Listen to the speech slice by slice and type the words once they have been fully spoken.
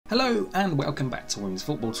Hello and welcome back to Women's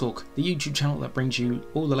Football Talk, the YouTube channel that brings you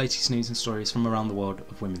all the latest news and stories from around the world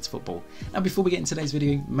of women's football. Now before we get into today's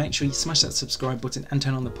video, make sure you smash that subscribe button and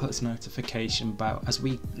turn on the post notification bell as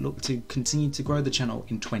we look to continue to grow the channel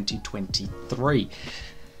in 2023.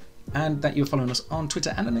 And that you're following us on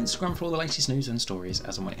Twitter and on Instagram for all the latest news and stories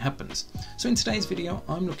as and when it happens. So in today's video,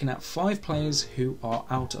 I'm looking at 5 players who are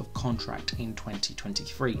out of contract in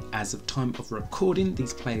 2023. As of time of recording,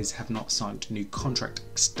 these players have not signed new contract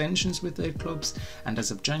extensions with their clubs, and as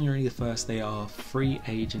of January the 1st, they are free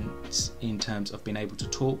agents in terms of being able to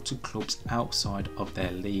talk to clubs outside of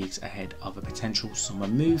their leagues ahead of a potential summer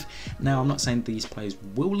move. Now, I'm not saying these players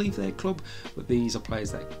will leave their club, but these are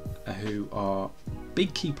players that who are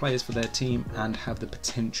big key players for their team and have the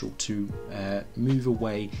potential to move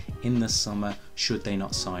away in the summer should they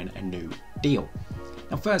not sign a new deal.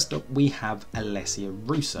 Now first up we have Alessia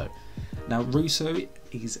Russo. Now Russo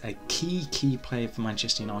is a key player for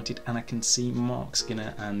Manchester United, and I can see Mark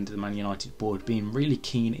Skinner and the Man United board being really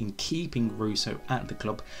keen in keeping Russo at the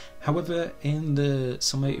club. However, in the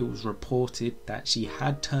summer it was reported that she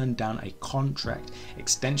had turned down a contract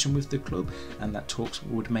extension with the club and that talks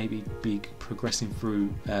would maybe be progressing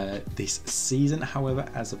through this season. However,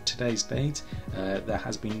 as of today's date, there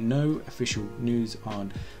has been no official news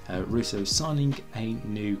on Russo signing a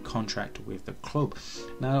new contract with the club.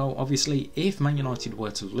 Now obviously if Man United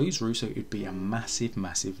were to lose Russo, it would be a massive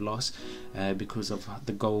loss because of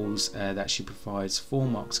the goals that she provides for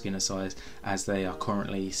Mark Skinner's side, as they are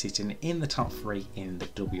currently sitting in the top 3 in the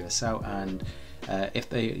WSL. And if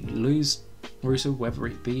they lose Russo, whether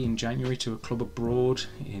it be in January to a club abroad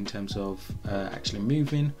in terms of actually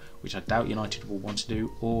moving, which I doubt United will want to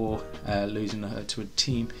do, or losing her to a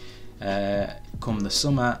team come the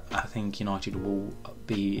summer, I think United will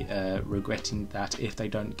be regretting that if they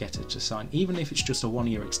don't get her to sign, even if it's just a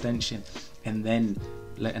 1-year extension and then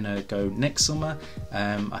letting her go next summer.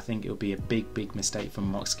 I think it'll be a big mistake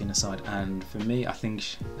from Mark Skinner's side, and for me I think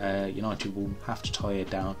United will have to tie her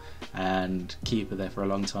down and keep her there for a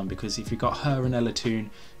long time, because if you've got her and Ella Toone,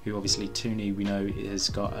 who obviously Tooney we know has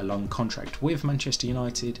got a long contract with Manchester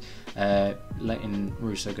United, letting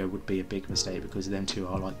Russo go would be a big mistake, because them two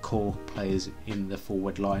are like core players in the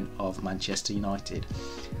forward line of Manchester United.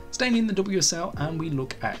 Staying in the WSL, and we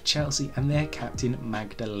look at Chelsea and their captain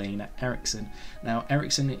Magdalena Eriksson. Now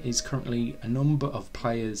Eriksson is currently a number of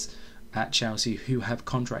players at Chelsea who have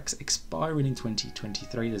contracts expiring in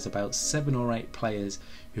 2023. There's about 7 or 8 players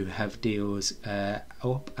who have deals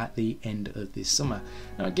up at the end of this summer.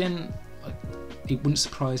 Now again, it wouldn't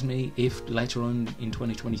surprise me if later on in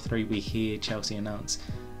 2023 we hear Chelsea announce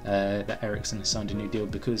that Eriksson has signed a new deal,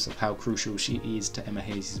 because of how crucial she is to Emma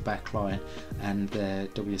Hayes' backline and their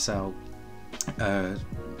WSL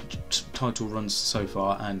title runs so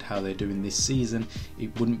far and how they're doing this season.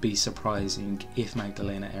 It wouldn't be surprising if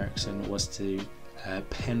Magdalena Eriksson was to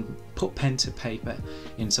put pen to paper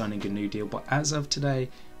in signing a new deal, but as of today,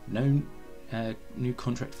 no new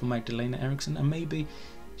contract for Magdalena Eriksson, and maybe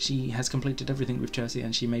she has completed everything with Chelsea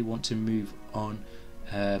and she may want to move on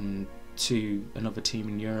to another team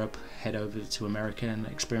in Europe, head over to America and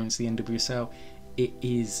experience the NWSL. It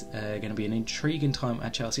is going to be an intriguing time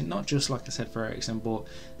at Chelsea, not just like I said for Eriksson, but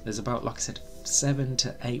there's about, like I said, 7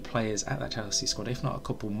 to 8 players at that Chelsea squad, if not a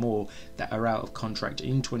couple more, that are out of contract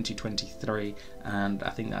in 2023, and I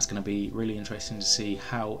think that's going to be really interesting to see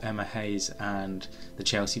how Emma Hayes and the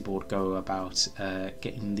Chelsea board go about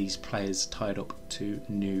getting these players tied up to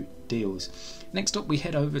new deals. Next up we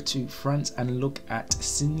head over to France and look at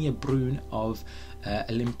Signe Bruun of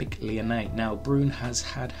Olympique Lyonnais. Now Bruun has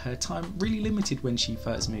had her time really limited when she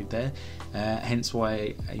first moved there, hence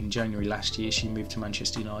why in January last year she moved to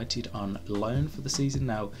Manchester United on loan for the season.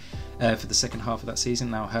 Now for the second half of that season,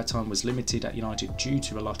 now her time was limited at United due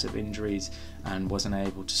to a lot of injuries and wasn't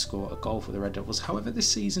able to score a goal for the Red Devils. However, this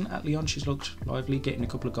season at Lyon she's looked lively, getting a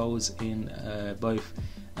couple of goals in both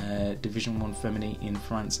Division 1 Feminine in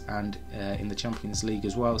France and in the Champions League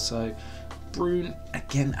as well. So Bruun,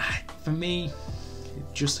 again, for me,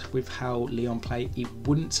 just with how Lyon play, it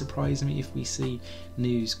wouldn't surprise me if we see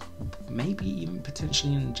news, maybe even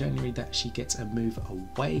potentially in January, that she gets a move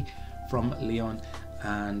away from Lyon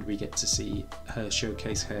and we get to see her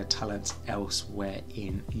showcase her talents elsewhere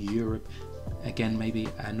in Europe. Again, maybe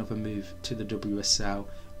another move to the WSL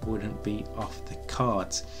wouldn't be off the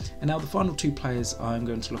cards. And now the final 2 players I'm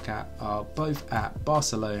going to look at are both at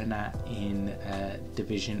Barcelona in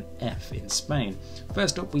Division F in Spain.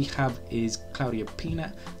 First up we have is Claudia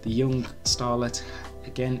Pina, the young starlet.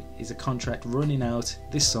 Again, is a contract running out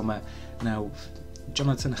this summer. Now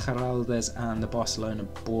Jonathan Geraldes and the Barcelona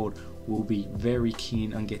board will be very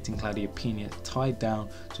keen on getting Claudia Pina tied down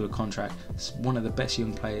to a contract. It's one of the best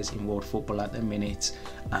young players in world football at the minute,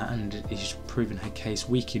 and is proving her case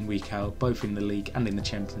week in, week out, both in the league and in the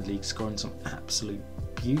Champions League, scoring some absolute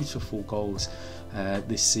beautiful goals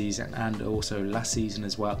this season and also last season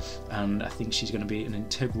as well. And I think she's going to be an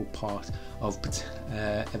integral part of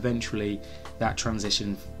eventually that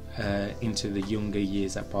transition into the younger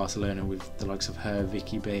years at Barcelona, with the likes of her,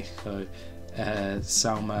 Vicky Bejo,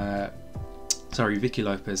 Vicky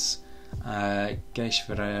Lopez, Geish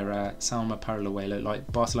Ferreira, Salma Paralluelo.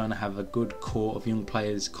 Like, Barcelona have a good core of young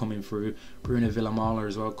players coming through. Bruun Villamala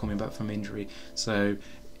as well, coming back from injury. So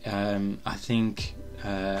I think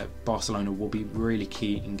Barcelona will be really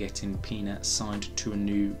key in getting Pina signed to a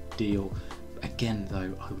new deal. Again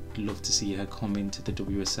though, I would love to see her come into the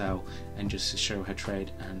WSL and just show her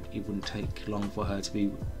trade, and it wouldn't take long for her to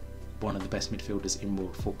be one of the best midfielders in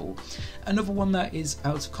world football. Another one that is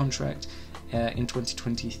out of contract in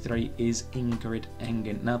 2023 is Ingrid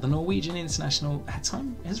Engen. Now, the Norwegian international at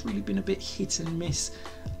times has really been a bit hit and miss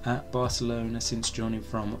at Barcelona since joining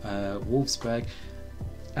from Wolfsburg.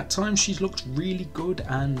 At times she's looked really good,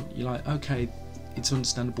 and you're like, okay, it's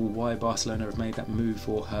understandable why Barcelona have made that move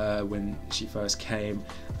for her when she first came,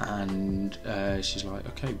 and she's like,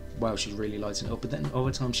 okay, well, she's really lighting it up. But then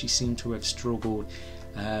over time she seemed to have struggled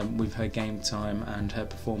with her game time and her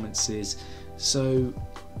performances. So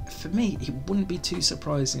for me, it wouldn't be too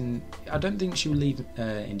surprising. I don't think she'll leave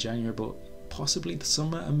in January, but possibly the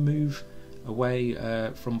summer and move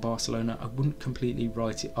away from Barcelona. I wouldn't completely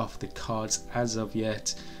write it off the cards as of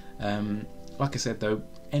yet. Like I said though,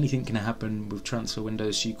 anything can happen with transfer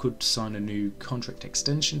windows. She could sign a new contract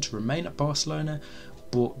extension to remain at Barcelona,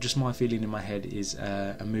 but just my feeling in my head is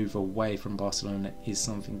a move away from Barcelona is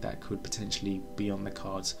something that could potentially be on the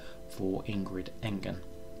cards for Ingrid Engen.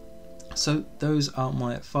 So those are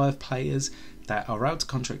my 5 players that are out of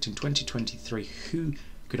contract in 2023 who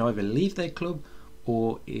could either leave their club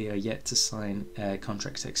or are yet to sign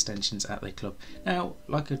contract extensions at their club. Now,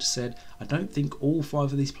 like I just said, I don't think all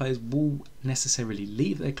 5 of these players will necessarily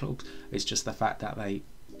leave their clubs. It's just the fact that there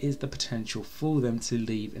is the potential for them to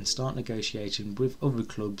leave and start negotiating with other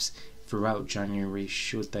clubs throughout January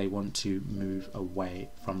should they want to move away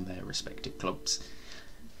from their respective clubs.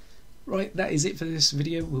 Right, that is it for this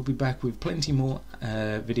video. We'll be back with plenty more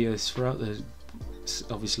videos throughout the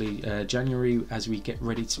January, as we get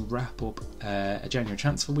ready to wrap up a January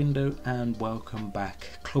transfer window and welcome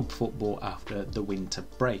back club football after the winter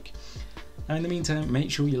break. Now, in the meantime, make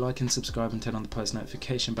sure you like and subscribe and turn on the post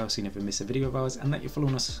notification bell so you never miss a video of ours, and that you're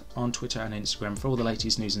following us on Twitter and Instagram for all the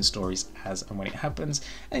latest news and stories as and when it happens.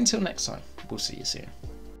 And until next time, we'll see you soon.